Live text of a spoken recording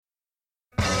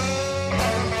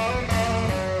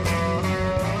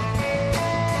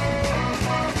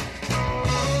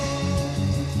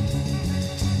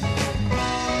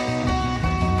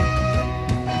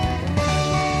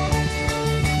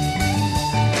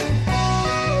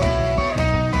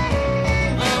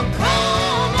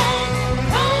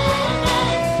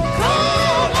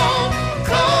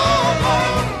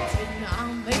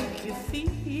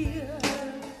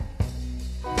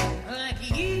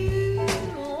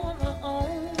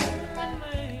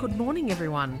morning,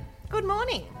 everyone. Good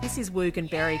morning. This is Woog and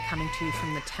coming to you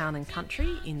from the town and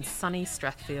country in sunny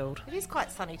Strathfield. It is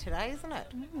quite sunny today, isn't it?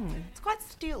 It's quite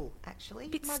still, actually.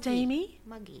 Bit steamy.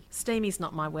 Muggy. Steamy's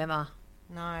not my weather.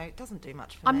 No, it doesn't do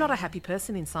much for me. I'm not a happy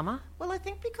person in summer. Well, I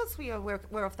think because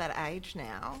we're of that age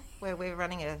now where we're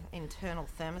running an internal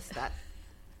thermostat.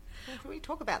 Can we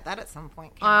talk about that at some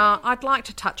point? I'd like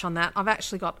to touch on that. I've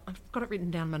got it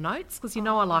written down in my notes because I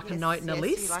like a note and a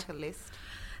list. You like a list.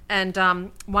 And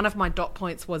one of my dot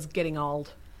points was getting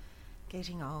old.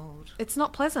 Getting old. It's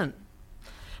not pleasant.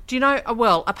 Do you know,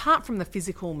 well, apart from the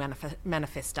physical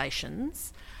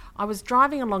manifestations, I was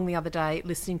driving along the other day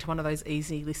listening to one of those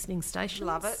easy listening stations.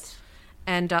 Love it.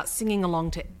 And singing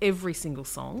along to every single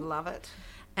song. Love it.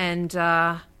 And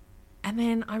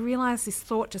then I realised this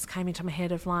thought just came into my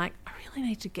head of like, I really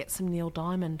need to get some Neil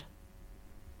Diamond.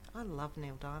 I love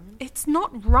Neil Diamond. It's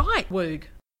not right, Woog.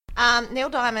 Neil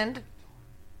Diamond,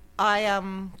 I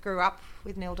grew up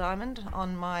with Neil Diamond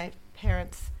on my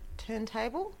parents'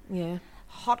 turntable. Yeah.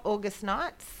 Hot August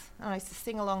nights. I used to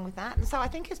sing along with that. And so I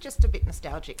think it's just a bit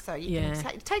nostalgic. So you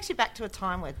can it takes you back to a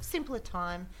time where simpler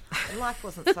time and life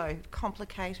wasn't so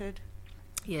complicated.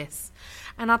 Yes.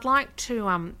 And I'd like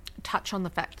to touch on the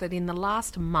fact that in the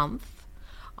last month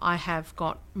I have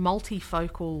got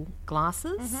multifocal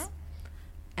glasses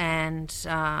and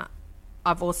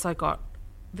I've also got,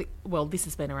 this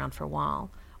has been around for a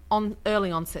while, early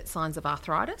onset signs of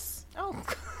arthritis. Oh.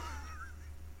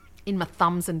 In my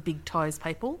thumbs and big toes,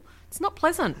 people. It's not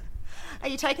pleasant. Are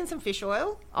you taking some fish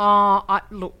oil?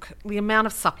 Look, the amount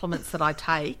of supplements that I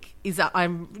take is that I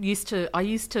used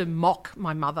to mock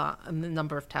my mother and the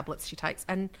number of tablets she takes,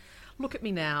 and look at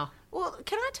me now. Well,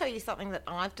 can I tell you something that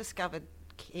I've discovered,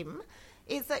 Kim,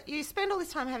 is that you spend all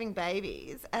this time having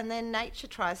babies and then nature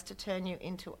tries to turn you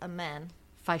into a man.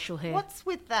 Facial hair. What's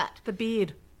with that? The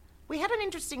beard. We had an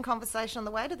interesting conversation on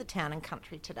the way to the town and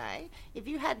country today. If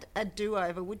you had a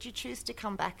do-over, would you choose to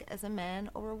come back as a man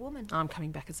or a woman? I'm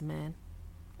coming back as a man.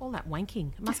 All that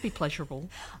wanking. It must be pleasurable.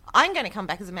 I'm going to come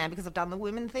back as a man because I've done the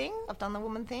woman thing. But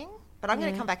I'm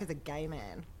going to come back as a gay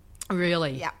man.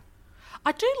 Really? Yeah.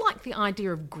 I do like the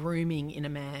idea of grooming in a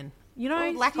man. You know,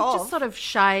 you just sort of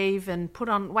shave and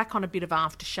whack on a bit of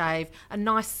aftershave, a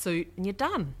nice suit, and you're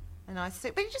done. A nice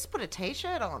suit. But you just put a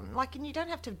T-shirt on. And you don't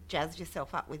have to jazz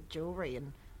yourself up with jewellery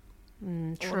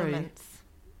and ornaments.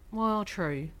 Well,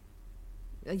 true.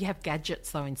 You have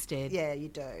gadgets, though, instead. Yeah, you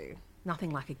do.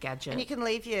 Nothing like a gadget. And you can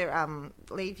leave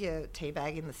your tea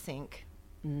bag in the sink.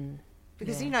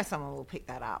 Because you know someone will pick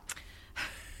that up.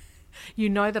 You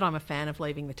know that I'm a fan of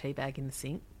leaving the tea bag in the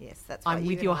sink. Yes, that's right. I'm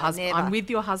with your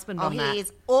husband on that. He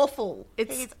is awful. He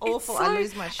is awful. I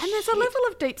lose my shit. And there's a level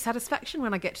of deep satisfaction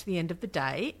when I get to the end of the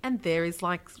day and there is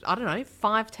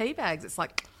 5 tea bags. It's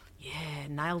like, yeah,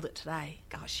 nailed it today.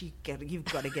 Gosh, you've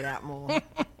got to get out more.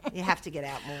 You have to get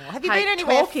out more. Have you been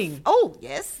anywhere? Talking. Oh,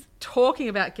 yes. Talking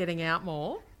about getting out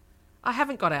more. I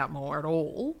haven't got out more at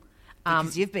all.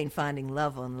 Because you've been finding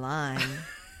love online.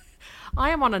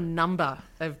 I am on a number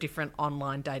of different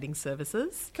online dating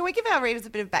services. Can we give our readers a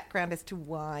bit of background as to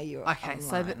why you're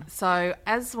online? So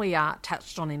as we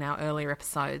touched on in our earlier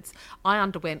episodes, I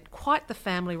underwent quite the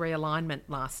family realignment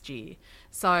last year.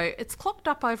 So it's clocked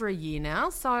up over a year now.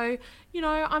 So,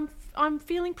 I'm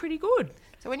feeling pretty good.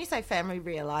 So when you say family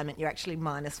realignment, you're actually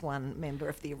minus one member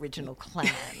of the original clan.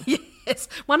 Yes,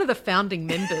 one of the founding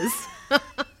members.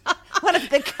 One of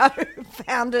the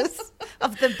co-founders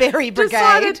of the Berry Brigade.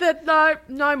 Decided that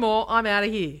no more, I'm out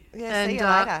of here. Yeah, see you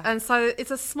later. And so it's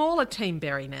a smaller team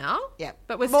Berry now. Yep.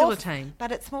 But we're still a team.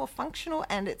 But it's more functional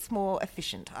and it's more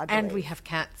efficient, I believe. And we have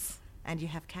cats. And you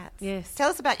have cats. Yes. Tell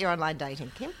us about your online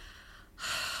dating, Kim.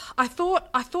 I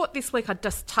thought this week I'd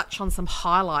just touch on some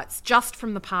highlights just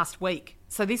from the past week.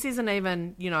 So this isn't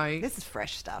even, This is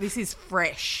fresh stuff. This is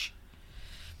fresh.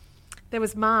 There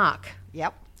was Mark.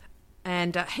 Yep.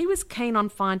 And he was keen on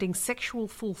finding sexual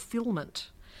fulfillment.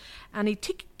 And he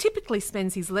typically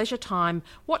spends his leisure time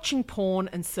watching porn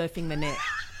and surfing the net.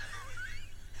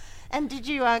 And did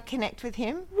you connect with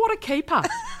him? What a keeper.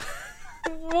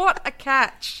 What a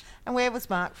catch. And where was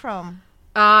Mark from?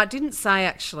 Didn't say,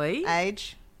 actually.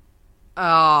 Age?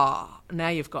 Now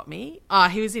you've got me.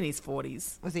 He was in his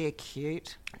 40s. Was he a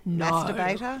cute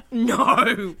masturbator?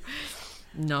 No.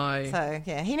 So,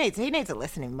 yeah, he needs a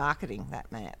lesson in marketing, that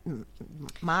man.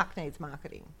 Mark needs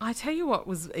marketing. I tell you what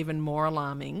was even more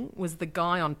alarming was the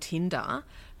guy on Tinder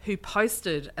who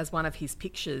posted as one of his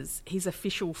pictures his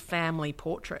official family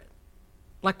portrait,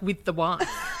 with the wife.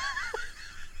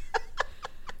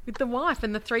 With the wife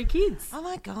and the 3 kids. Oh,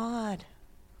 my God.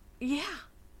 Yeah.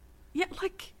 Yeah,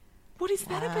 what is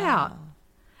that about?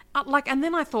 And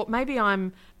then I thought maybe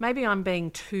I'm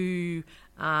being too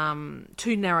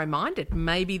narrow-minded.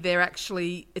 Maybe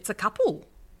it's a couple.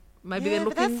 Maybe they're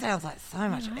looking. But that sounds like so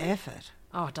much effort.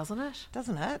 Oh, doesn't it?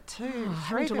 Doesn't it?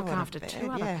 Having to look after two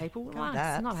other people. It's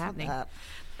not happening. That.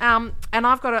 And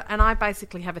I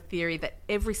basically have a theory that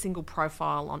every single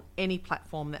profile on any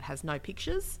platform that has no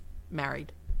pictures,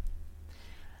 married.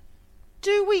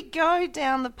 Do we go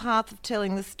down the path of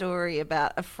telling the story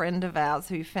about a friend of ours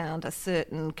who found a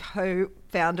certain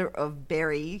co-founder of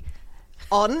Berry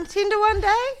on Tinder one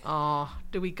day? Oh,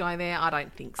 do we go there? I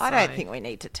don't think so. I don't think we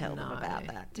need to tell them about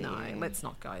that, do you? Let's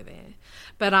not go there.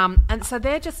 But and so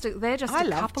they're just a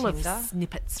couple Tinder. of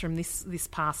snippets from this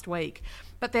past week.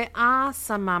 But there are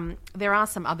some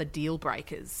other deal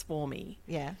breakers for me.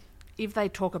 Yeah. If they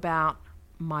talk about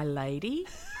my lady,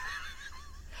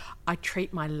 I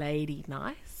treat my lady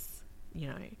nice,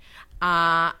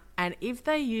 and if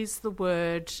they use the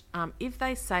word, if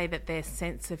they say that their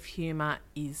sense of humour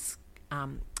is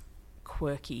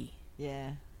quirky.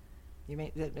 Yeah. You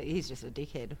mean he's just a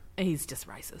dickhead? He's just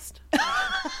racist.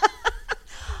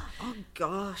 Oh,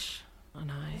 gosh. I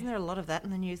know. Isn't there a lot of that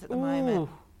in the news at the moment?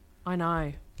 I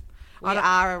know. We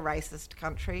are a racist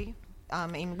country. I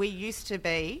mean, we used to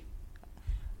be,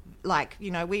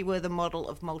 we were the model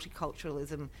of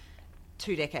multiculturalism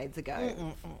 2 decades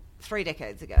ago, 3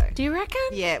 decades ago. Do you reckon?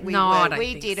 Yeah, we no, were. I don't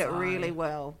We think did it so. really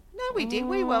well. No, we did.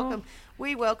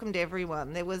 We welcomed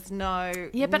everyone. There was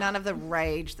none of the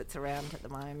rage that's around at the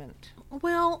moment.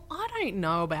 Well, I don't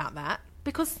know about that,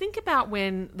 because think about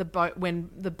when the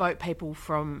boat people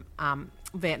from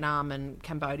Vietnam and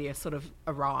Cambodia sort of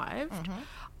arrived.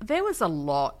 Mm-hmm. There was a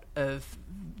lot of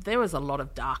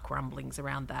dark rumblings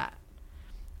around that.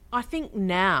 I think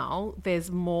now there's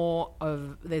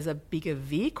a bigger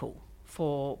vehicle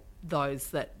for those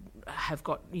that have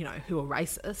got, who are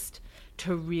racist,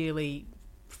 to really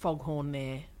foghorn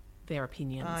their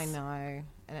opinions. I know,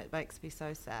 and it makes me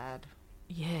so sad.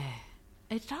 Yeah,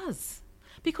 it does.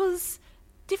 Because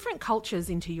different cultures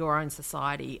into your own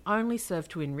society only serve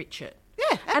to enrich it.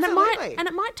 Yeah, absolutely. And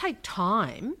it might take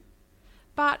time,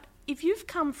 but if you've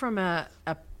come from a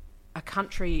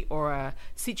country or a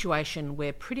situation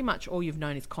where pretty much all you've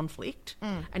known is conflict,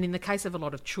 and in the case of a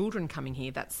lot of children coming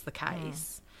here, that's the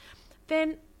case,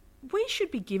 then we should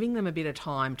be giving them a bit of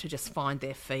time to just find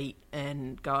their feet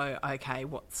and go, okay,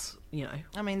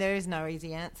 I mean, there is no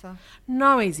easy answer.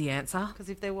 No easy answer. Because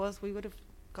if there was, we would have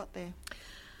got there.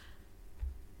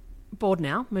 Bored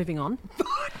now, moving on.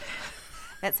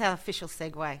 That's our official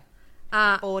segue.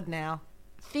 Bored now.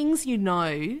 Things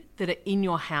that are in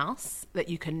your house that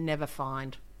you can never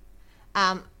find.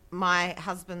 My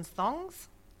husband's thongs.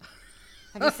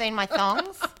 Have you seen my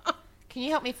thongs? Can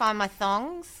you help me find my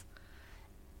thongs?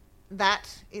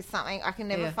 That is something I can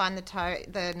never find.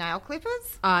 The nail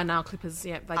clippers. Nail clippers,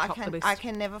 yeah, they top the list. I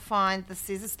can never find the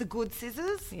scissors, the good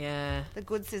scissors. Yeah. The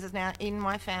good scissors. Now, in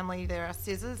my family, there are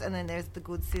scissors, and then there's the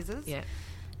good scissors. Yeah.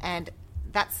 And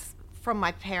that's from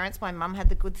my parents. My mum had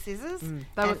the good scissors. They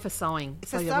were for sewing.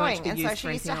 For sewing. And so she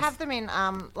used to have them in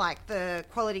the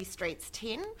Quality Streets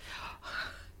tin,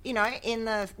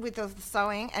 with the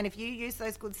sewing. And if you use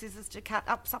those good scissors to cut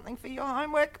up something for your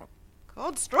homework,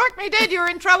 God strike me dead, you're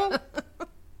in trouble.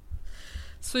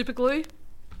 Super glue?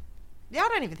 Yeah, I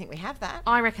don't even think we have that.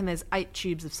 I reckon there's 8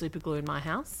 tubes of super glue in my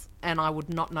house, and I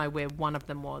would not know where one of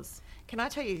them was. Can I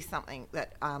tell you something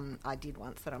that I did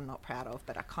once that I'm not proud of,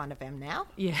 but I kind of am now?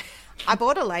 Yeah. I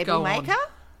bought a label maker.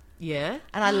 Yeah.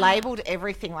 And I labelled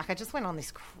everything. I just went on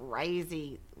this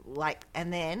crazy,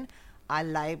 and then I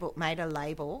made a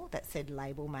label that said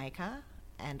label maker,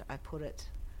 and I put it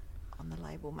on the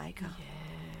label maker.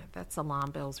 Yeah, that's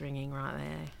alarm bells ringing right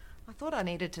there. I thought I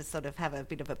needed to sort of have a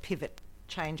bit of a pivot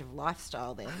change of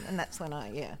lifestyle then, and that's when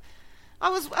I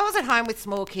was at home with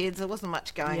small kids. There wasn't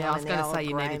much going on. I was going to say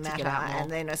you needed matter. To get out more. And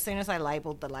then as soon as I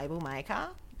labelled the label maker,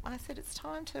 I said it's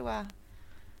time to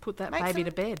put that baby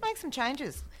to bed. Make some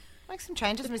changes. Make some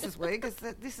changes, Mrs. Woog, because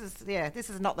this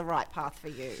is not the right path for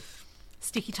you.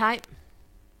 Sticky tape?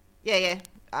 Yeah.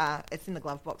 It's in the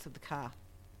glove box of the car.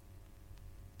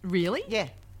 Really? Yeah.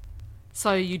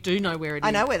 So you do know where it is?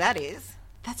 I know where that is.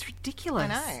 That's ridiculous. I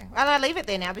know. And I leave it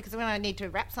there now because when I need to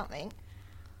wrap something,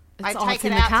 I take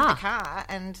it out to the car,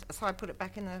 and so I put it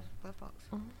back in the glove box.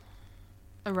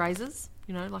 Erasers,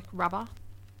 like rubber.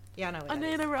 Yeah, I know where that is. I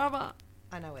need a rubber.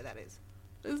 I know where that is.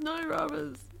 There's no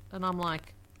rubbers. And I'm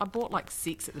like, I bought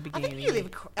 6 at the beginning of the year. I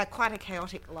think you live quite a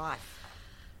chaotic life.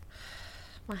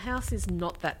 My house is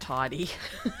not that tidy.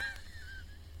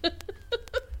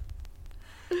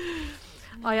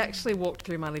 I actually walked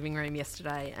through my living room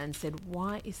yesterday and said,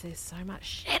 why is there so much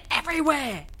shit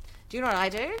everywhere? Do you know what I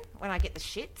do when I get the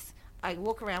shits? I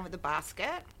walk around with a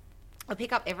basket. I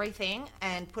pick up everything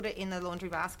and put it in the laundry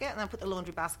basket, and then I put the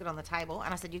laundry basket on the table,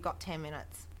 and I said, you've got 10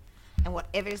 minutes. And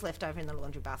whatever is left over in the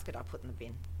laundry basket, I put in the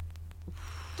bin.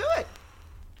 Do it.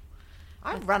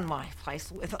 I run my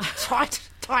place with a tight.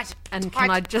 And can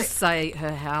I just say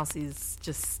her house is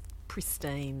just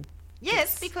pristine?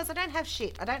 Yes, because I don't have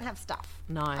shit. I don't have stuff.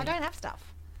 No. I don't have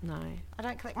stuff. No. I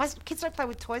don't collect. My kids don't play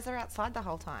with toys. They're outside the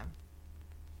whole time.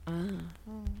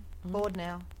 Bored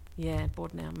now. Yeah,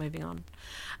 bored now. Moving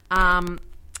on.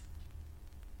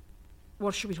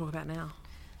 What should we talk about now?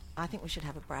 I think we should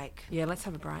have a break. Yeah, let's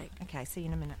have a break. Okay, see you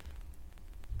in a minute.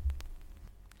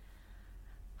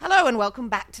 Hello and welcome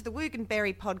back to the Woog and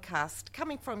Berry podcast,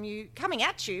 coming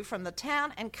at you from the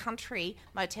Town and Country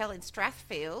Motel in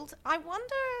Strathfield. I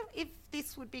wonder if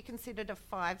this would be considered a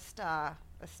 5-star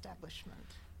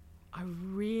establishment. I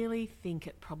really think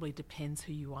it probably depends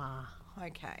who you are.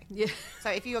 Okay. Yeah. So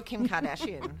if you're Kim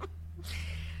Kardashian,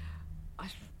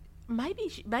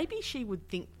 maybe she would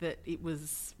think that it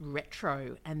was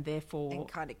retro and therefore and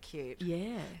kind of cute.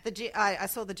 Yeah. I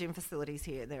saw the gym facilities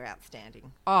here; they're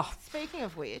outstanding. Oh, speaking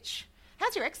of which,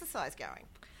 how's your exercise going?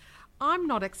 I'm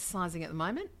not exercising at the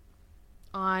moment.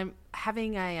 I'm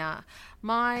having a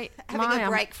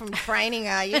break from training.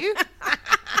 Are you?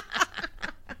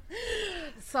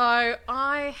 So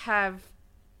I have.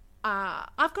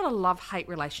 I've got a love-hate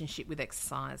relationship with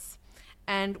exercise.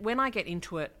 And when I get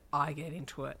into it, I get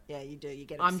into it. Yeah, you do. You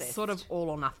get obsessed. I'm sort of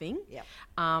all or nothing. Yep.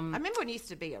 I remember when you used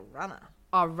to be a runner.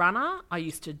 I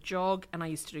used to jog, and I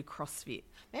used to do CrossFit.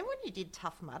 Remember when you did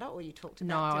Tough Mudder, or you talked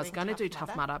about No, I was going to do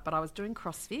Tough Mudder, but I was doing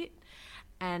CrossFit.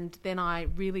 And then I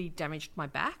really damaged my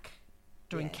back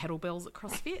doing kettlebells at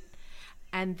CrossFit.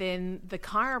 And then the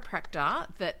chiropractor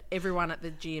that everyone at the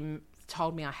gym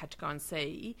told me I had to go and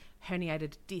see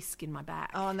herniated a disc in my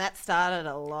back. Oh, and that started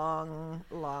a long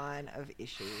line of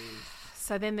issues.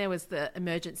 So then there was the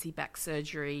emergency back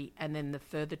surgery and then the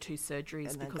further 2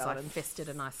 surgeries because I infested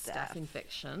a nice staph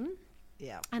infection.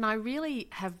 Yeah. And I really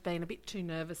have been a bit too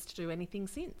nervous to do anything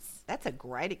since. That's a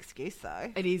great excuse,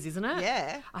 though. It is, isn't it?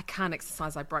 Yeah. I can't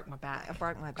exercise. I broke my back. I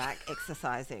broke my back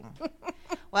exercising.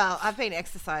 Well, I've been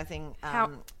exercising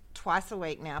twice a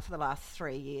week now for the last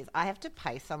 3 years. I have to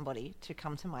pay somebody to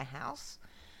come to my house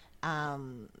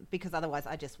because otherwise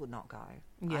I just would not go.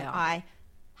 Yeah. I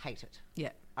hate it. Yeah.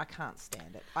 I can't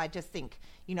stand it. I just think,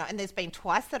 and there's been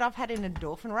twice that I've had an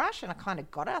endorphin rush and I kind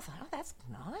of got it. I was like, oh, that's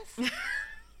nice.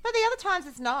 But the other times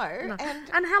it's no.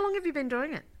 And how long have you been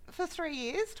doing it? For 3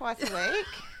 years, twice a week.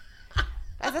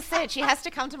 As I said, she has to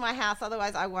come to my house,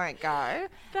 otherwise I won't go.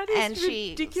 That is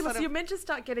ridiculous. You're meant to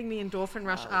start getting the endorphin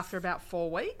rush after about 4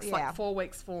 weeks. Yeah. Like 4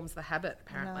 weeks forms the habit,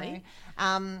 apparently.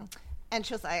 No. And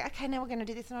she'll say, okay, now we're going to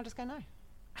do this. And I'll just go, no.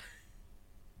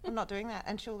 I'm not doing that.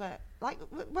 And she'll go, like,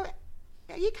 well,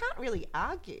 you can't really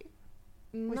argue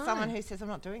with someone who says, I'm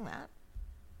not doing that.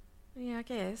 Yeah, I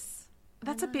guess.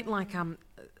 That's a bit like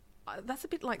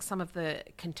some of the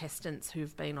contestants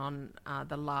who've been on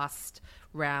the last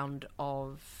round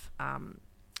of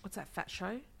what's that fat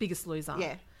show? Biggest Loser.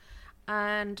 Yeah.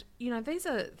 And these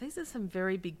are some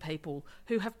very big people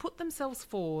who have put themselves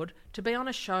forward to be on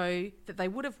a show that they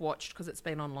would have watched because it's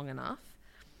been on long enough,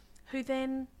 who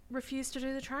then refuse to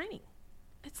do the training.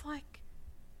 It's like,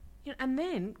 and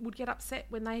then would get upset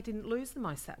when they didn't lose the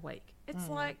most that week. It's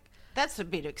like, that's a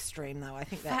bit extreme, though. I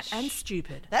think fat and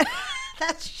stupid.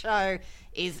 That show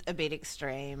is a bit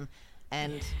extreme,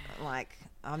 and like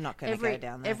I'm not going to go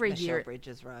down that Michelle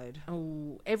Bridges road.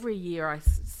 Oh, every year I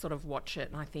sort of watch it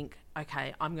and I think,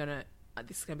 okay,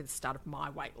 this is going to be the start of my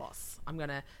weight loss.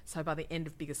 So by the end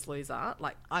of Biggest Loser,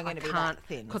 like I'm going to be that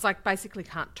thin because I basically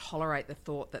can't tolerate the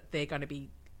thought that they're going to be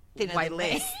thinner way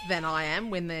less than I am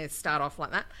when they start off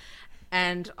like that.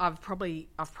 And I've probably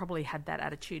had that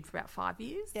attitude for about 5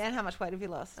 years. Yeah, and how much weight have you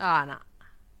lost? No.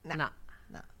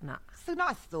 It's a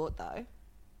nice thought, though.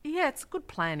 Yeah, it's a good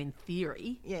plan in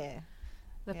theory. Yeah.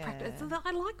 The practice.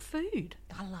 I like food.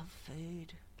 I love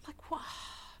food. Like what?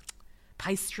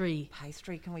 Pastry.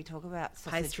 Can we talk about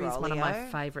sausage Pastry is rollio? one of my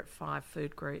favourite 5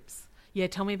 food groups. Yeah,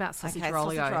 tell me about sausage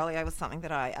rollio. Sausage rollio was something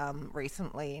that I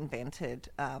recently invented.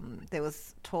 There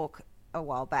was talk a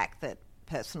while back that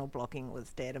personal blogging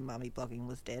was dead and mummy blogging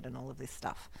was dead and all of this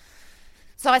stuff.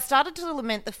 So I started to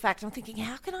lament the fact, I'm thinking,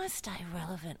 how can I stay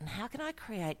relevant and how can I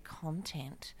create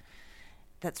content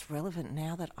that's relevant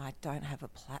now that I don't have a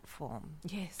platform?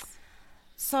 Yes.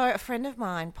 So a friend of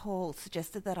mine, Paul,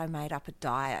 suggested that I made up a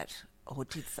diet or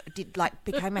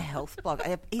became a health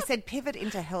blogger. He said pivot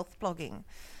into health blogging.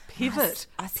 Pivot.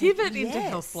 I said, Pivot yes. into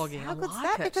health blogging. How I good's like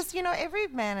that? it. Because, every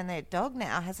man and their dog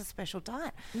now has a special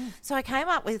diet. So I came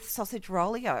up with sausage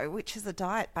rollio, which is a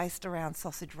diet based around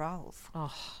sausage rolls.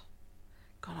 Oh,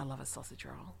 God, I love a sausage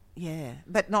roll. Yeah,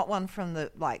 but not one from the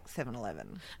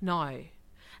 7-Eleven. No.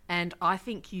 And I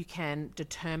think you can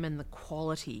determine the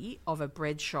quality of a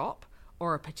bread shop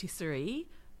or a patisserie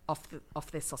off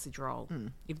their sausage roll.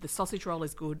 If the sausage roll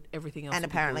is good, everything else And will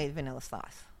be apparently good. vanilla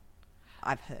slice,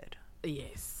 I've heard.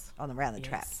 Yes. Around the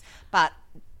trap. Yes. But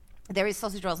there is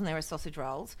sausage rolls and there are sausage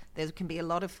rolls. There can be a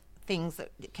lot of things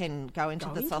that can go into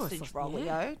the sausage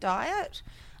rollio diet.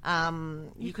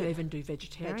 You could even do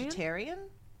vegetarian.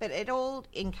 But it all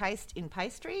encased in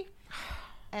pastry.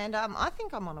 And I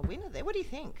think I'm on a winner there. What do you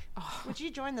think? Would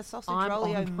you join the sausage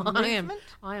rollio movement?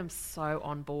 I am so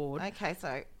on board. Okay,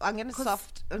 so I'm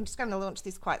just going to launch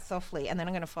this quite softly, and then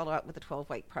I'm going to follow up with a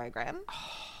 12-week program,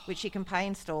 which you can pay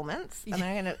installments, and then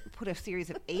I'm going to put a series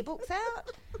of ebooks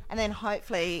out, and then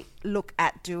hopefully look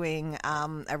at doing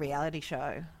a reality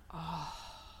show.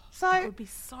 That would be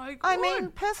so good. I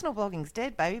mean, personal blogging's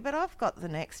dead, baby, but I've got the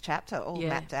next chapter all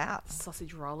mapped out.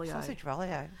 Sausage rollio.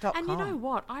 SausageRollio.com. And you know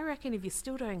what? I reckon if you're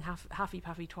still doing Huffy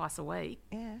Puffy twice a week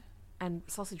and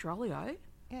sausage rollio,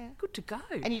 good to go.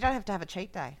 And you don't have to have a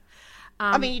cheat day.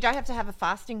 You don't have to have a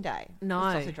fasting day.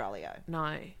 No. With sausage rollio.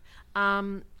 No.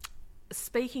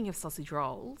 Speaking of sausage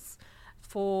rolls,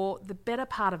 for the better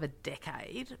part of a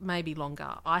decade, maybe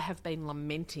longer, I have been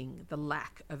lamenting the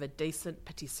lack of a decent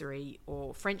patisserie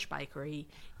or French bakery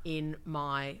in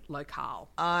my locale.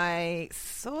 I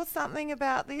saw something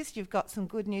about this. You've got some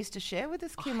good news to share with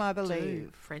us, Kim, I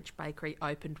believe. French bakery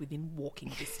opened within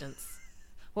walking distance.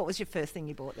 What was your first thing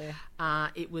you bought there?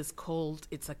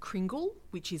 It's a kringle,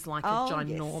 which is like a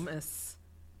ginormous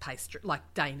pastry,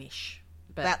 like Danish.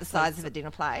 But about the size of a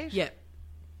dinner plate? Yeah.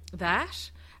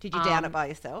 That. Did you down it by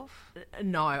yourself?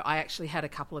 No, I actually had a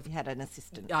couple of... You had an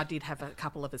assistant. I did have a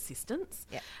couple of assistants.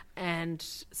 Yeah. And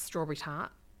strawberry tart.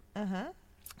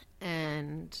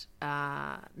 And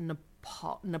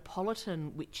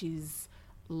Napolitan, which is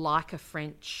like a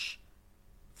French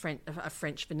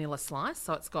vanilla slice.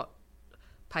 So it's got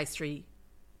pastry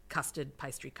custard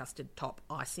top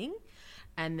icing.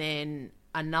 And then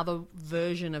another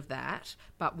version of that,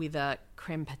 but with a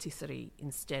creme patisserie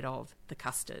instead of the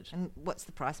custard. And what's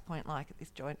the price point like at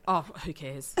this joint? Oh, who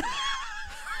cares?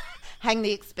 Hang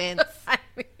the expense.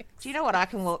 Do you know what I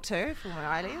can walk to from where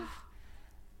I live?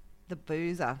 The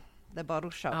Boozer, the bottle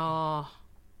shop. Oh,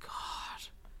 God.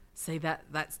 See,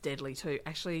 that's deadly too.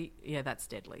 Actually, yeah, that's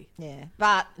deadly. Yeah.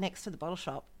 But next to the bottle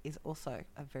shop is also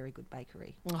a very good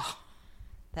bakery. Oh.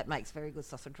 That makes very good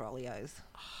sausage rollios.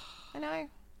 I know.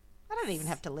 I don't even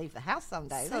have to leave the house some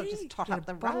days. I'll just tot up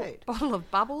the road. Bottle of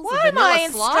bubbles. Why am I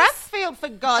in Strathfield, for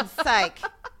God's sake?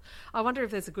 I wonder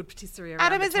if there's a good patisserie around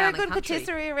Adam, the is there a town good and country?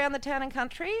 patisserie around the town and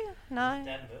country? No. Dan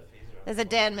Murphy's There's a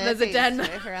Dan Murphy's. There's a Dan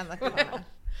Murphy's around the corner.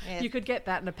 Yes. You could get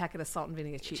that and a packet of salt and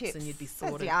vinegar chips and you'd be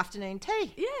sorted. That's the afternoon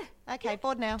tea. Yeah. Okay,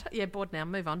 bored now. Bored now.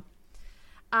 Move on.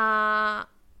 I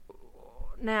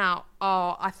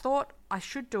thought I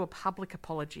should do a public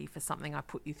apology for something I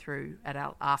put you through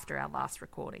after our last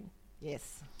recording.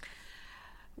 Yes.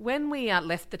 When we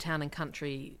left the town and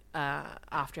country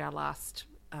after our last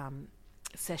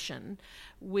session,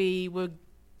 we were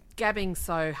gabbing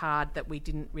so hard that we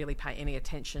didn't really pay any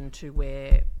attention to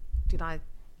where...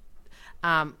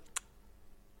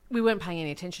 we weren't paying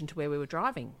any attention to where we were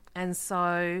driving. And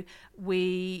so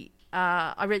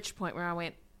I reached a point where I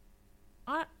went,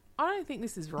 I don't think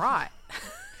this is right.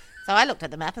 So I looked at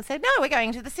the map and said, no, we're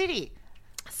going to the city.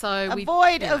 So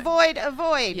avoid. Yeah,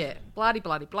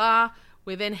 blah.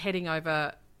 We're then heading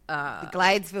over... the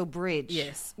Gladesville Bridge.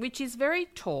 Yes, which is very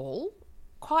tall,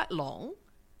 quite long.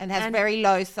 And has very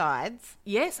low sides.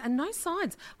 Yes, and no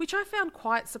sides, which I found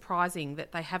quite surprising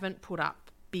that they haven't put up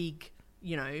big,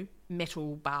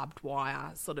 metal barbed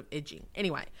wire sort of edging.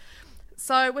 Anyway,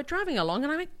 so we're driving along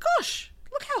and I went, gosh,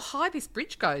 look how high this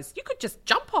bridge goes. You could just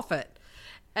jump off it.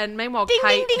 And meanwhile, ding,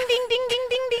 Kate... ding, ding, ding, ding, ding,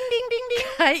 ding, ding, ding, ding, ding.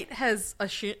 Kate has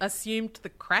assumed the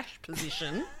crash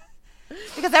position.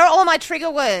 Because they're all my trigger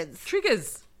words.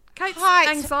 Triggers. Kate's Height,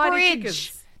 anxiety bridge,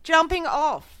 triggers. Jumping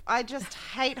off. I just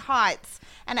hate heights.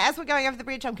 And as we're going over the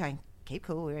bridge, I'm going, keep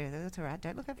cool. That's all right.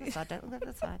 Don't look over the side. Don't look over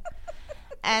the side.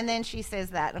 And then she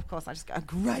says that. And of course, I just go,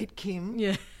 great, Kim.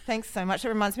 Yeah. Thanks so much. It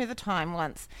reminds me of a time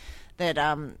once that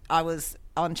I was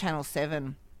on Channel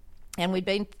 7 and we'd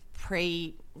been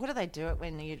what do they do it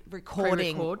when you're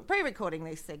pre-recording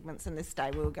these segments, and this day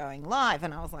we were going live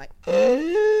and I was like,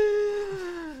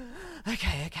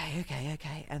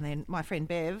 okay. And then my friend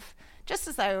Bev, just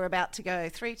as they were about to go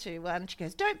 3, 2, 1, she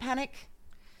goes, don't panic.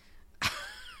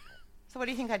 So what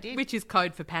do you think I did? Which is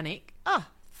code for panic.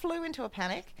 Flew into a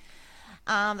panic.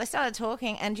 They started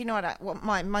talking, and you know what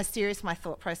my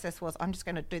thought process was, I'm just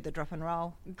going to do the drop and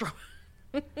roll.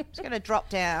 Just going to drop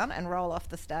down and roll off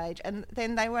the stage, and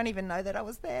then they won't even know that I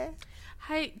was there.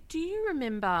 Hey, do you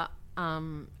remember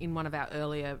in one of our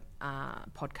earlier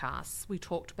podcasts, we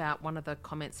talked about one of the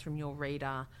comments from your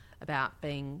reader about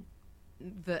being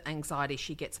the anxiety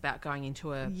she gets about going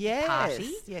into a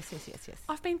party? Yes.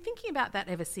 I've been thinking about that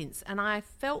ever since, and I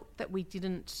felt that we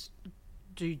didn't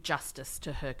do justice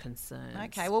to her concerns.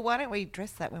 Okay, well, why don't we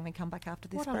address that when we come back after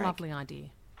this break? What a lovely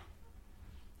idea.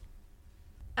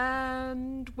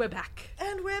 And we're back.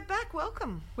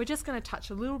 Welcome. We're just going to touch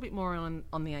a little bit more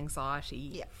on the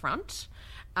anxiety front.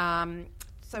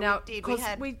 So now,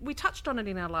 we touched on it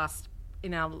in our last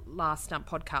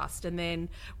podcast, and then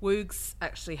Woogs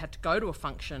actually had to go to a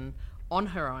function on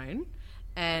her own.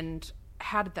 And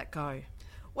how did that go?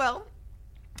 Well,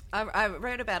 I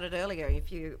wrote about it earlier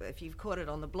if you've caught it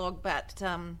on the blog, but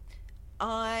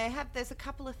there's a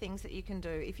couple of things that you can do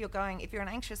if you're an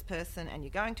anxious person and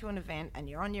you're going to an event and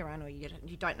you're on your own or you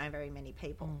don't know very many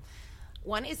people.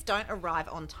 One is don't arrive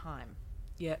on time.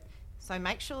 Yeah. So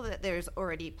make sure that there is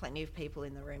already plenty of people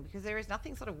in the room, because there is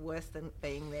nothing sort of worse than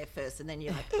being there first and then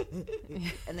you're like,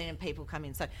 and then people come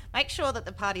in. So make sure that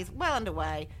the party is well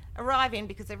underway. Arrive in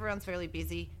because everyone's fairly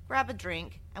busy. Grab a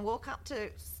drink and walk up to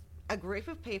a group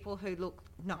of people who look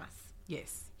nice.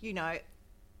 Yes. You know,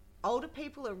 older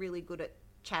people are really good at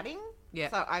chatting. Yeah.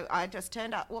 So I just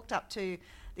walked up to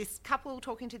this couple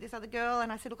talking to this other girl,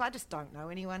 and I said, look, I just don't know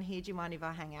anyone here. Do you mind if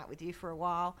I hang out with you for a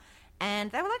while?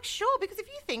 And they were like, sure, because if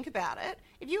you think about it,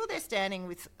 if you were there standing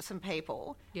with some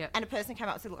people and a person came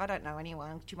up and said, look, I don't know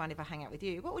anyone, do you mind if I hang out with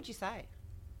you? What would you say?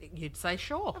 You'd say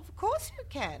sure. Of course you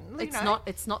can.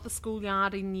 It's not the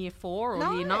schoolyard in year 4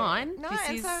 or year 9. No,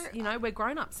 this is, we're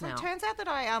grown-ups now. So it turns out that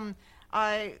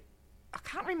I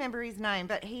can't remember his name,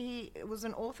 but he was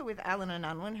an author with Alan and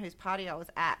Unwin, whose party I was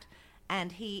at,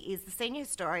 and he is the senior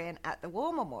historian at the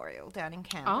War Memorial down in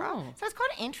Canberra. Oh. So it's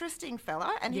quite an interesting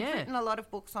fella, and he's written a lot of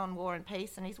books on war and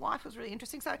peace, and his wife was really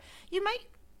interesting. So you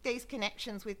make these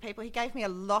connections with people. He gave me a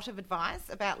lot of advice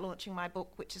about launching my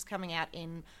book, which is coming out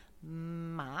in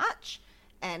March.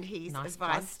 And his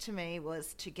advice to me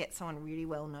was to get someone really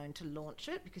well known to launch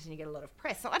it, because then you get a lot of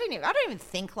press. So I don't even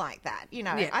think like that.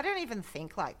 I don't even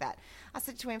think like that. I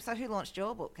said to him, so who launched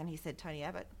your book? And he said, Tony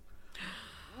Abbott.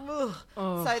 Oh.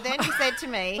 So then he said to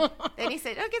me, oh,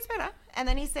 it gets better. And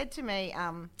then he said to me,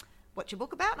 what's your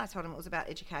book about? And I told him it was about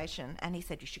education. And he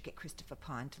said, you should get Christopher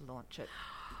Pine to launch it.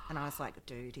 And I was like,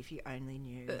 dude, if you only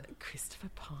knew. Christopher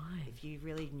Pine. If you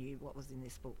really knew what was in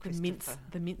this book,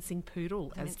 the mincing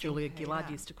poodle, as Julia Gillard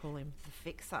used to call him. The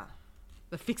fixer.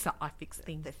 The fixer, I fix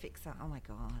things. The fixer, oh my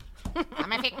God.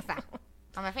 I'm a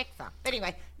fixer. But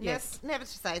anyway, never to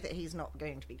say that he's not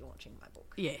going to be launching my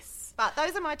book. Yes. But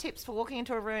those are my tips for walking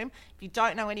into a room. If you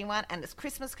don't know anyone and it's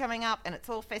Christmas coming up and it's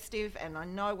all festive and I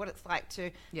know what it's like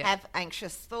to have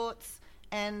anxious thoughts,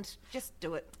 and just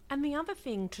do it. And the other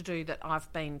thing to do that I've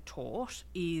been taught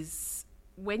is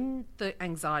when the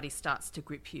anxiety starts to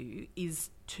grip you is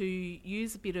to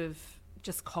use a bit of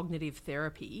just cognitive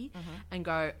therapy and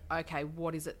go, okay,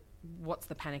 what is it? What's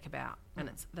the panic about? And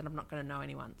it's that I'm not going to know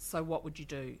anyone. So what would you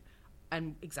do?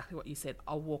 And exactly what you said,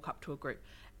 I'll walk up to a group.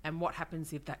 And what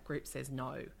happens if that group says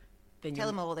no? Then tell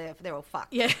them all they're all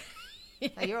fucked. Yeah.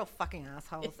 No, you're all fucking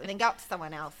assholes. And then go up to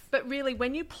someone else. But really,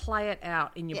 when you play it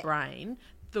out in your brain,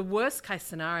 the worst case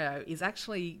scenario is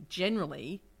actually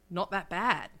generally not that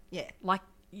bad. Yeah. Like,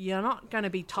 you're not going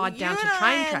to be tied down to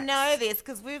train tracks. I know this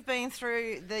because we've been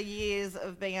through the years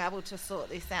of being able to sort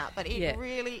this out. But it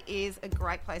really is a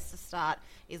great place to start,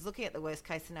 is looking at the worst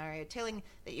case scenario, telling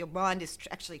that your mind is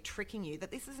actually tricking you,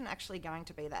 that this isn't actually going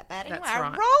to be that bad. Anyway,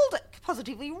 right. I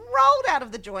positively rolled out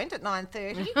of the joint at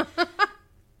 9:30.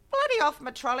 Bloody off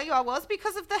my trolley I was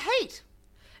because of the heat.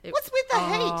 What's with the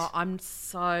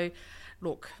heat?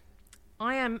 Look,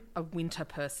 I am a winter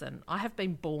person. I have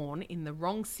been born in the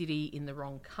wrong city, in the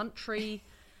wrong country.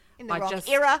 In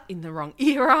the wrong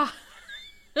era.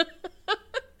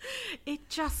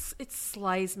 It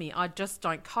slays me. I just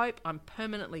don't cope. I'm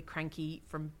permanently cranky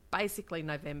from basically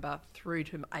November through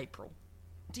to April.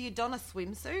 Do you don a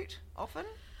swimsuit often?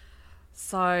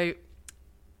 So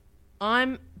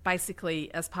I'm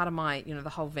basically, as part of my, the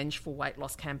whole vengeful weight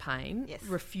loss campaign,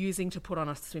 refusing to put on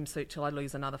a swimsuit till I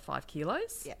lose another 5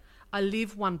 kilos. Yeah. I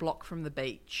live 1 block from the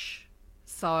beach,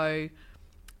 so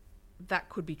that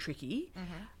could be tricky.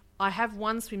 I have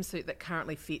one swimsuit that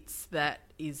currently fits that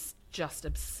is just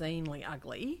obscenely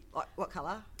ugly. What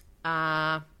colour?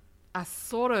 A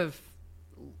sort of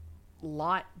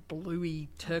light bluey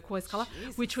turquoise colour,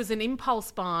 which was an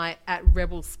impulse buy at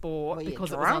Rebel Sport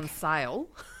because it was on sale.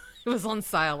 It was on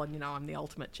sale, and I'm the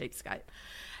ultimate cheapskate.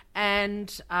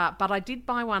 And but I did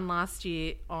buy one last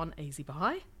year on Easy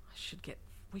Buy.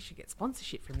 We should get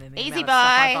sponsorship from them. Easy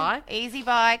Buy.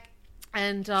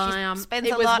 And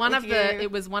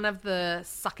it was one of the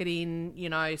suck it in,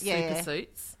 super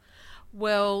suits.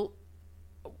 Well,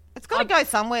 it's got to go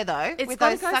somewhere though. With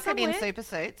those suck it in super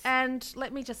suits. And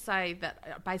let me just say that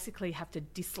I basically have to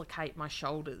dislocate my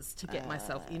shoulders to get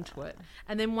myself into it.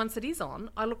 And then once it is on,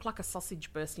 I look like a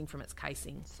sausage bursting from its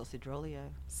casing. Sausage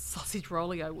rollio. Sausage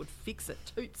rollio would fix it.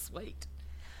 Toot sweet.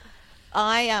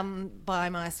 I buy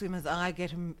my swimmers.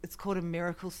 It's called a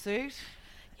miracle suit.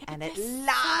 Yeah, and it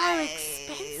lies.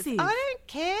 So expensive. I don't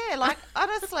care. Like,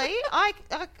 honestly, I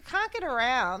can't get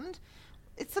around.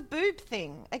 It's a boob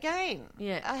thing again.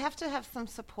 Yeah, I have to have some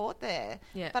support there.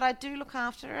 Yeah, but I do look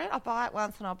after it. I buy it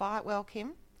once and I buy it well,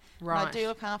 Kim. Right. And I do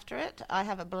look after it. I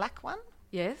have a black one.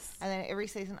 Yes. And then every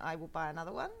season I will buy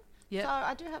another one. Yeah. So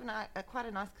I do have quite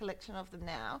a nice collection of them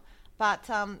now. But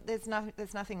there's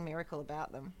nothing miracle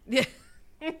about them. Yeah.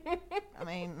 I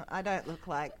mean, I don't look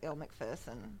like Elle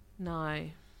Macpherson. No.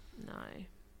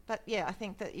 But yeah, I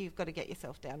think that you've got to get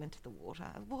yourself down into the water.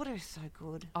 Water is so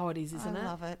good. Oh, it is, isn't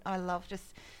it? I love it.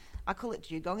 I call it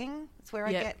dugonging. It's where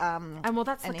I get... and well,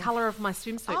 that's the colour of my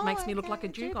swimsuit. It makes me look like a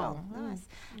dugong. Nice.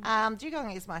 Dugong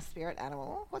is my spirit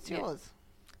animal. What's yours?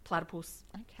 Platypus.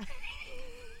 Okay.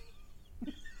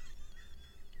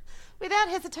 Without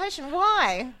hesitation,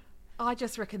 why? I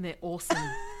just reckon they're awesome.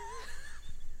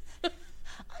 I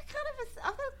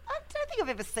don't think I've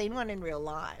ever seen one in real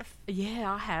life.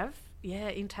 Yeah, I have. Yeah,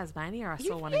 in Tasmania I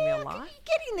saw one in real life. You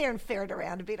get in there and ferret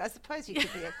around a bit. I suppose you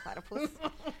could be a platypus.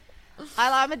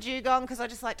 I'm a dugong because I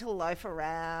just like to loaf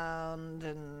around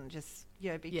and just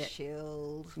be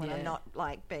chilled when I'm not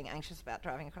like being anxious about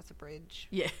driving across a bridge.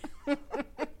 Yeah.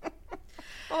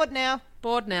 Bored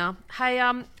now.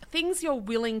 Hey, things you're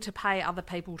willing to pay other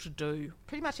people to do.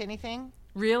 Pretty much anything.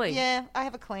 Really? Yeah, I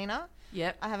have a cleaner.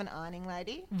 Yep. I have an ironing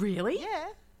lady. Really? Yeah.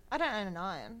 I don't own an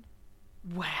iron.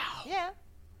 Wow. Yeah.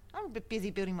 I'm a bit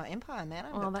busy building my empire, man.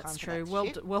 That's true.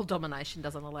 World domination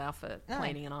doesn't allow for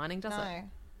cleaning and ironing, does it?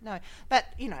 No. But,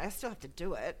 I still have to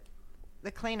do it.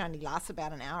 The clean only lasts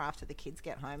about an hour after the kids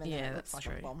get home, and then it looks like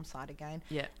a bomb site again.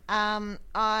 Yeah.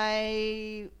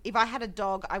 If I had a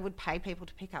dog, I would pay people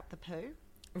to pick up the poo.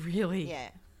 Really? Yeah.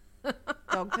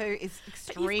 Dog poo is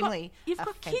extremely You've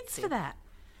got kids for that.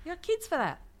 You got kids for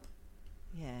that.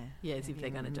 Yeah. Yeah, as if they're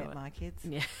going to do it. My kids.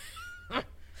 Yeah.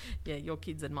 Yeah, your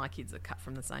kids and my kids are cut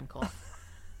from the same cloth.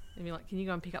 And you're like, can you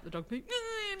go and pick up the dog poo?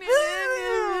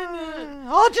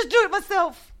 I'll just do it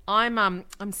myself. I'm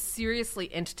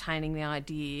seriously entertaining the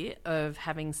idea of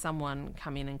having someone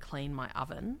come in and clean my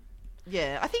oven.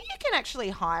 Yeah, I think you can actually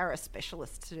hire a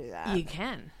specialist to do that. You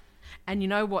can. And you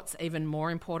know what's even more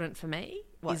important for me?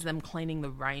 Is them cleaning the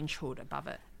range hood above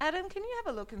it. Adam, can you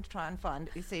have a look and try and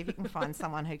see if you can find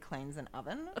someone who cleans an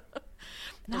oven?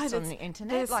 Just on the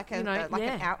internet, like an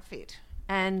outfit.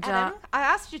 And Adam, I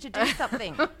asked you to do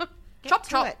something. Chop.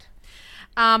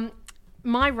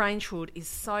 My range hood is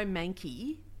so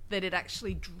manky that it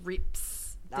actually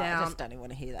drips down. I just don't even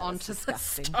want to hear that. Onto the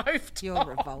stove. You're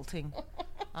revolting.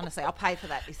 Honestly, I'll pay for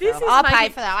that yourself. I'll pay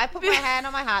for that. I put my hand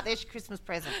on my heart. There's your Christmas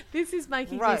present. This is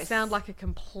making me sound like a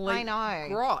complete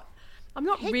grot. I'm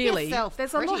not Keep really. Yourself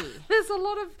there's pretty. There's a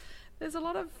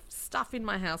lot of stuff in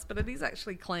my house, but it is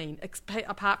actually clean,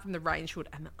 apart from the range hood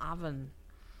and the oven.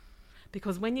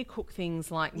 Because when you cook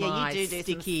things like my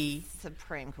sticky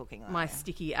supreme cooking,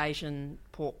 sticky Asian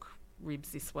pork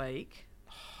ribs this week,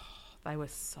 they were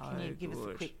so good. Can you give us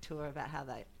a quick tour about how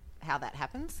that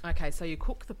happens? Okay, so you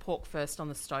cook the pork first on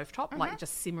the stovetop, like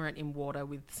just simmer it in water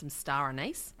with some star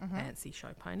anise, fancy show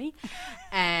pony,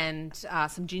 and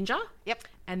some ginger. Yep.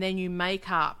 And then you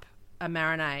make up a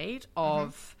marinade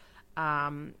of a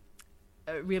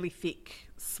really thick,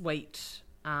 sweet...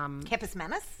 Kepis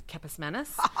manus,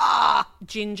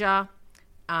 ginger,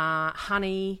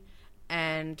 honey,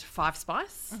 and 5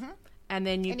 spice. And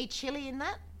then any chili in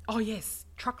that? Oh yes,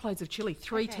 truckloads of chili,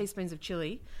 3 teaspoons of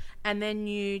chili, and then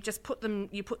you just put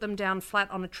them down flat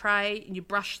on a tray, and you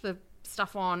brush the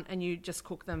stuff on, and you just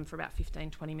cook them for about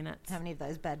 15-20 minutes. How many of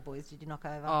those bad boys did you knock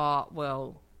over? Oh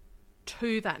well,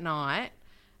 2 that night,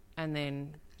 and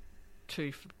then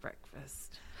 2 for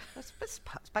breakfast. It's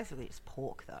basically just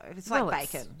pork, though. It's like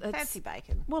bacon. Fancy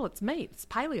bacon. Well, it's meat. It's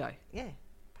paleo. Yeah,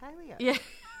 paleo. Yeah.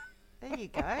 There you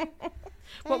go.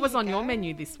 What was on your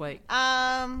menu this week?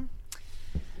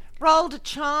 Rolled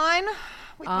chine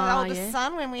with my oldest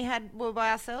son when we were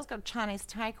by ourselves, got a Chinese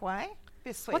takeaway.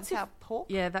 Bit of sweet and sour pork.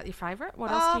 Yeah, that your favourite?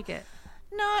 What else do you get?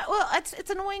 No, well, it's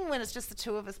annoying when it's just the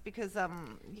two of us because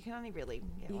you can only really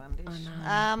get one dish.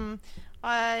 I know.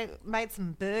 I made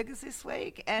some burgers this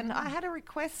week, and I had a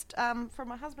request from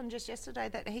my husband just yesterday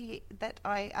that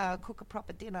I cook a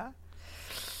proper dinner.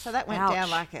 So that went down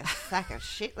like a sack of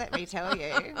shit, let me tell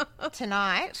you,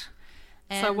 tonight.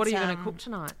 And, so what are you going to cook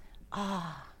tonight?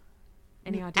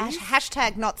 Any ideas?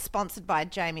 Hashtag not sponsored by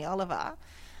Jamie Oliver.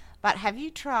 But have you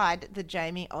tried the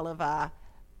Jamie Oliver?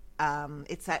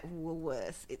 It's at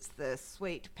Woolworths. It's the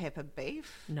sweet pepper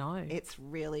beef. No. It's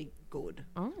really good.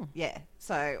 Oh. Yeah.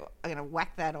 So I'm going to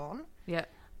whack that on. Yeah.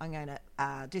 I'm going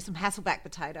to do some Hasselback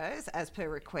potatoes as per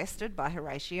requested by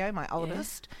Horatio, my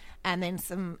oldest, and then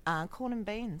some corn and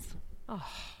beans. Oh.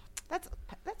 That's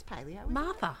paleo.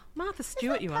 Martha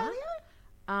Stewart, you paleo?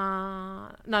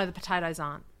 are. No, the potatoes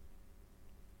aren't.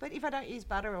 But if I don't use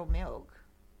butter or milk,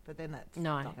 but then that's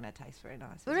not going to taste very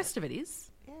nice. The rest of it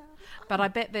is. Yeah. But I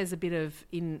bet there's a bit of,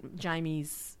 in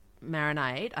Jamie's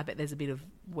marinade, I bet there's a bit of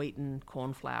wheaten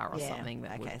corn flour or something.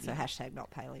 So hashtag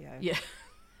not paleo. Yeah.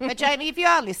 But Jamie, if you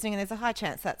are listening, and there's a high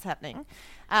chance that's happening,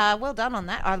 well done on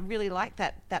that. I really like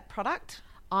that product.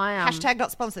 Hashtag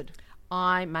not sponsored.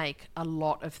 I make a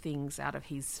lot of things out of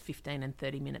his 15 and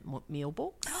 30-minute meal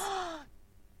books.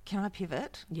 Can I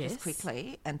pivot just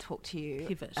quickly and talk to you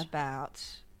about...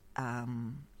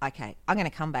 okay, I'm going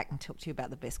to come back and talk to you about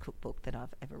the best cookbook that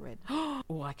I've ever read. Oh,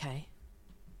 okay.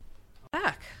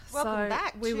 Welcome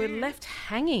back. We were left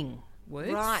hanging,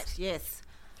 Words. Right, yes.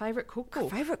 Favourite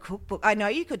cookbook? Favourite cookbook. I know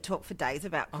you could talk for days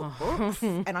about cookbooks,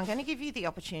 and I'm going to give you the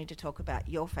opportunity to talk about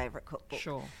your favourite cookbook.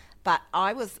 Sure. But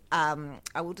I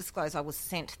will disclose I was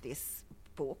sent this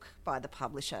book by the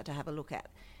publisher to have a look at.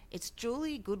 It's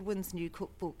Julie Goodwin's new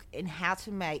cookbook in how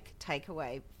to make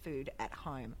takeaway food at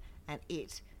home, and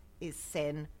it is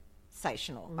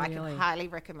sensational. Really? I can highly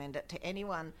recommend it to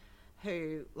anyone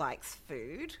who likes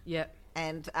food. Yep.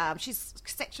 And she's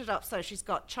sectioned up, so she's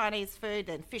got Chinese food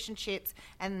and fish and chips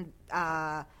and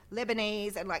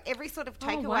Lebanese and like every sort of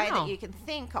takeaway that you can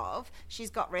think of. She's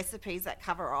got recipes that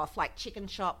cover off like chicken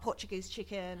shop, Portuguese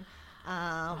chicken,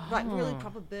 like really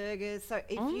proper burgers. So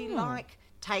if you like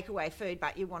takeaway food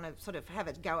but you want to sort of have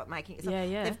a go at making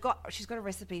it, she's got a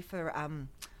recipe for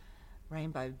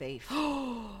rainbow beef.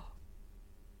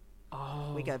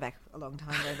 We go back a long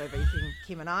time, rainbow beef,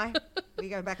 Kim and I. We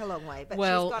go back a long way. But she's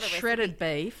got a shredded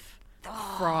beef,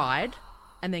 fried,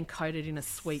 and then coated in a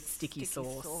sweet sticky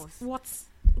sauce.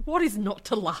 What is not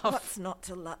to love? What's not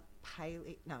to love?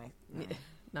 Paleo?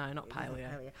 No, not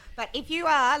paleo. But if you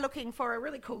are looking for a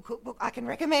really cool cookbook, I can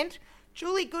recommend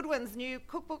Julie Goodwin's new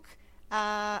cookbook,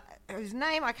 whose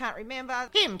name I can't remember.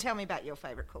 Kim, tell me about your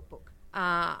favourite cookbook.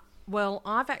 Well,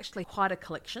 I've actually quite a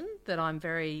collection that I'm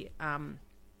very...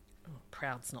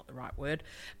 proud's not the right word,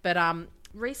 but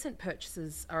recent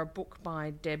purchases are a book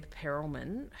by Deb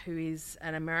Perelman, who is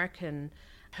an American.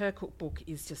 Her cookbook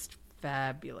is just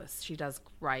fabulous. She does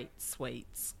great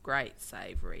sweets, great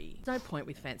savoury. There's no point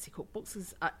with fancy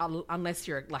cookbooks unless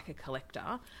you're like a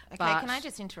collector. Okay, can I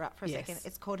just interrupt for a second?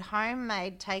 It's called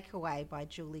Homemade Takeaway by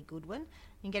Julie Goodwin.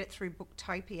 You can get it through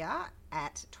Booktopia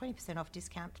at 20% off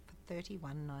discount for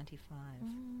 $31.95.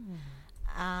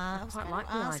 I quite like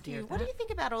the idea. What do you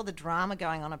think about all the drama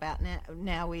going on about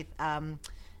now with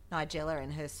Nigella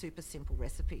and her super simple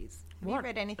recipes? Have you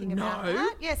read anything about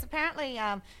that? Yes, apparently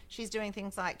she's doing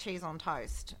things like cheese on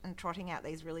toast and trotting out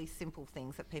these really simple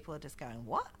things that people are just going,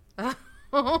 what? Do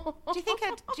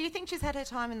you think she's had her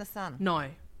time in the sun? No.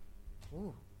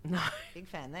 Ooh. No. Big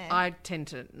fan there. I tend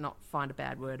to not find a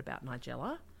bad word about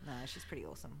Nigella. No, she's pretty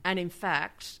awesome. And in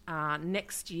fact,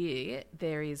 next year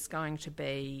there is going to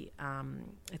be,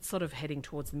 it's sort of heading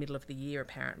towards the middle of the year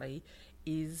apparently,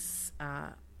 is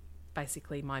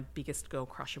basically my biggest girl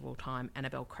crush of all time,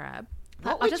 Annabelle Crabb.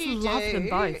 What would you love them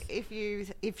both. If you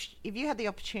had the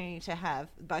opportunity to have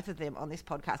both of them on this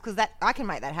podcast? Because I can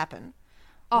make that happen.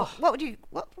 Oh, what would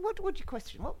you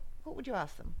question? What would you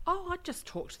ask them? Oh, I'd just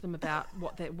talk to them about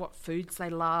what foods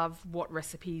they love, what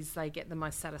recipes they get the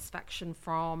most satisfaction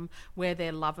from, where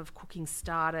their love of cooking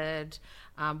started,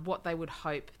 what they would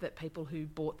hope that people who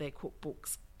bought their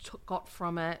cookbooks got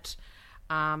from it.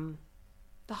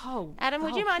 Adam,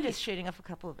 would you mind just shooting off a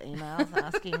couple of emails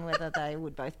asking whether they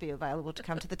would both be available to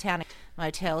come to the Town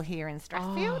Motel here in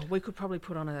Strathfield? We could probably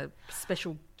put on a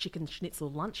special chicken schnitzel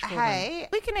lunch for them. Hey,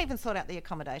 we can even sort out the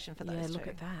accommodation for those two. Yeah, look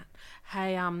at that.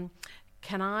 Hey,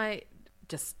 can I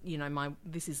just,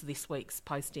 this is this week's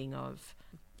posting of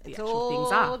the actual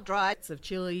things up. Dried. Of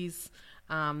chilies,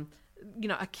 a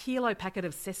kilo packet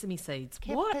of sesame seeds.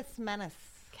 Kepis Manus.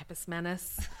 Capus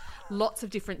Manus, lots of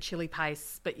different chili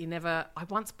pastes, but you never... I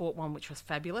once bought one which was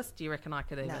fabulous. Do you reckon I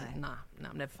could even... No,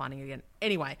 I'm never finding it again.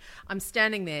 Anyway, I'm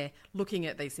standing there looking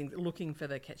at these things, looking for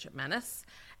the ketchup Manus,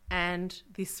 and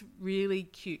this really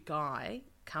cute guy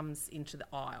comes into the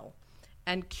aisle.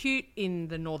 And cute in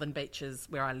the Northern Beaches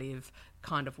where I live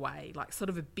kind of way, like sort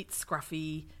of a bit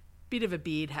scruffy, bit of a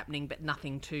beard happening, but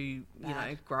nothing too,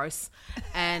 gross.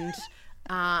 And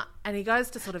he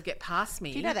goes to sort of get past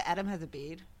me. Do you know that Adam has a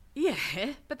beard? Yeah,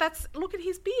 but look at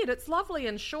his beard. It's lovely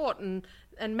and short and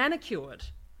manicured.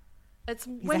 He's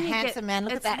a handsome man.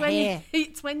 Look at that hair.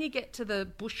 It's when you get to the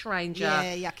bushranger.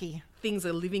 Yeah, yucky. Things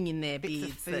are living in their Bits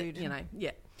beards. of food. That,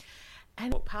 yeah. And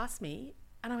he walked past me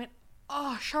and I went,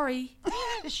 oh, sorry.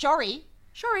 Sorry?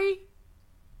 Sorry.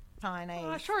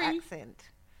 Chinese accent.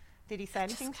 Did he say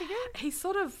anything to you? He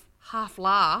sort of half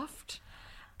laughed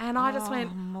and I just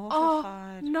went,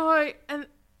 mortified. Oh, no. And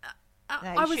no,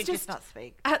 I was just not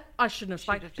speak. I shouldn't have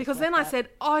spoken because then I said,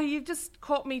 oh, you've just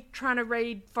caught me trying to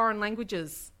read foreign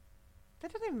languages.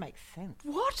 That doesn't even make sense.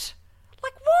 What?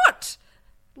 Like what?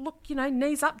 Look,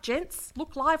 knees up, gents.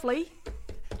 Look lively.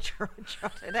 Jog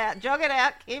it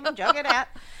out, Kim. Jog it out.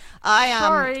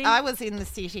 Sorry. I was in the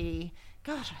city.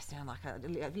 Gosh, I sound like I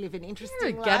live an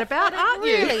interesting life. Gadabout, aren't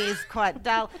you? It really is quite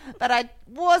dull. But I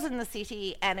was in the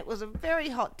city, and it was a very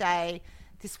hot day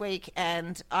this week,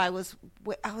 and I was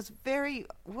wearing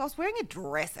a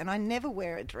dress, and I never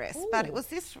wear a dress, but it was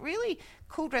this really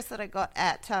cool dress that I got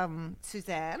at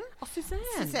Suzanne. Oh, Suzanne.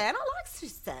 Suzanne, I like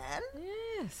Suzanne.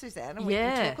 Yeah. Suzanne, and we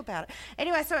can talk about it.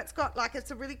 Anyway, so it's got it's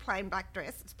a really plain black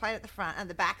dress. It's plain at the front, and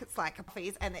the back it's like a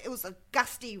piece, and it was a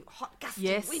hot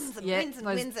gusty winds and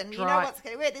winds, and you know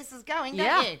where this is going,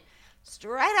 don't you?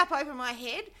 Straight up over my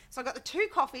head. So I got the 2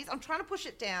 coffees. I'm trying to push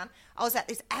it down. I was at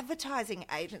this advertising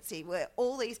agency where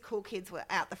all these cool kids were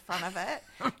out the front of it.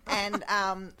 And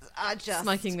I just...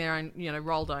 smoking their own,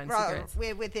 rolled own cigarettes.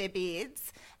 With their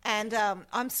beards. And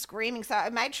I'm screaming. So I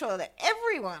made sure that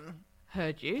everyone...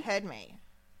 Heard me.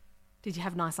 Did you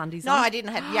have nice undies on? No, I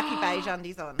didn't have yucky beige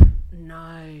undies on.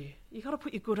 No. You got to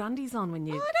put your good undies on when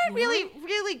you... Well, I don't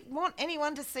really want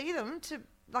anyone to see them.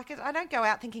 I don't go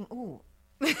out thinking, ooh...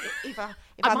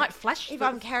 I might flash. If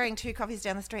I'm carrying 2 coffees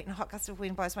down the street and a hot gust of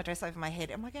wind blows my dress over my head,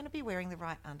 am I going to be wearing the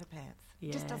right underpants? Yeah.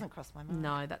 It just doesn't cross my mind.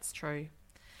 No, that's true.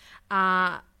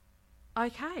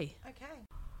 Okay.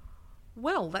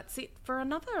 Well, that's it for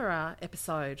another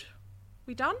episode.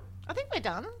 We done? I think we're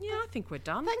done. Yeah, I think we're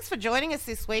done. Thanks for joining us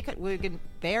this week at Woog and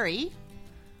Berry.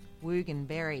 Woog and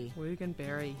Berry.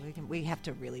 We have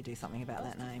to really do something about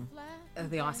that name.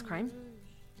 The ice cream?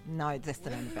 No, that's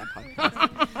the name of our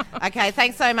podcast. Okay,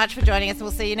 thanks so much for joining us. We'll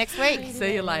see you next week.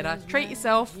 See you later. Treat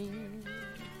yourself.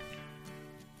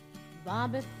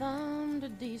 Bobby thumbed a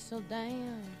diesel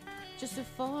down just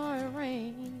before it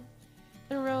rained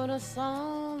and rode us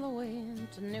all the way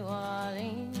to New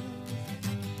Orleans.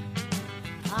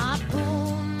 I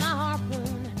pulled my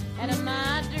harpoon out of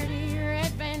my dirty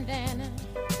red bandana.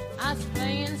 I was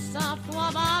playing soft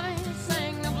while Bobby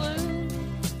sang the blues.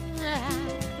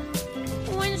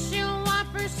 Windshield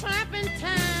wipers slapping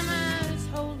time. I was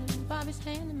holding Bobby's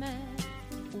hand in mine.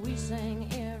 We sang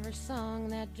every song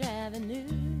that Javi knew.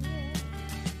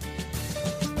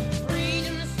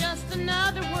 Freedom is just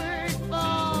another word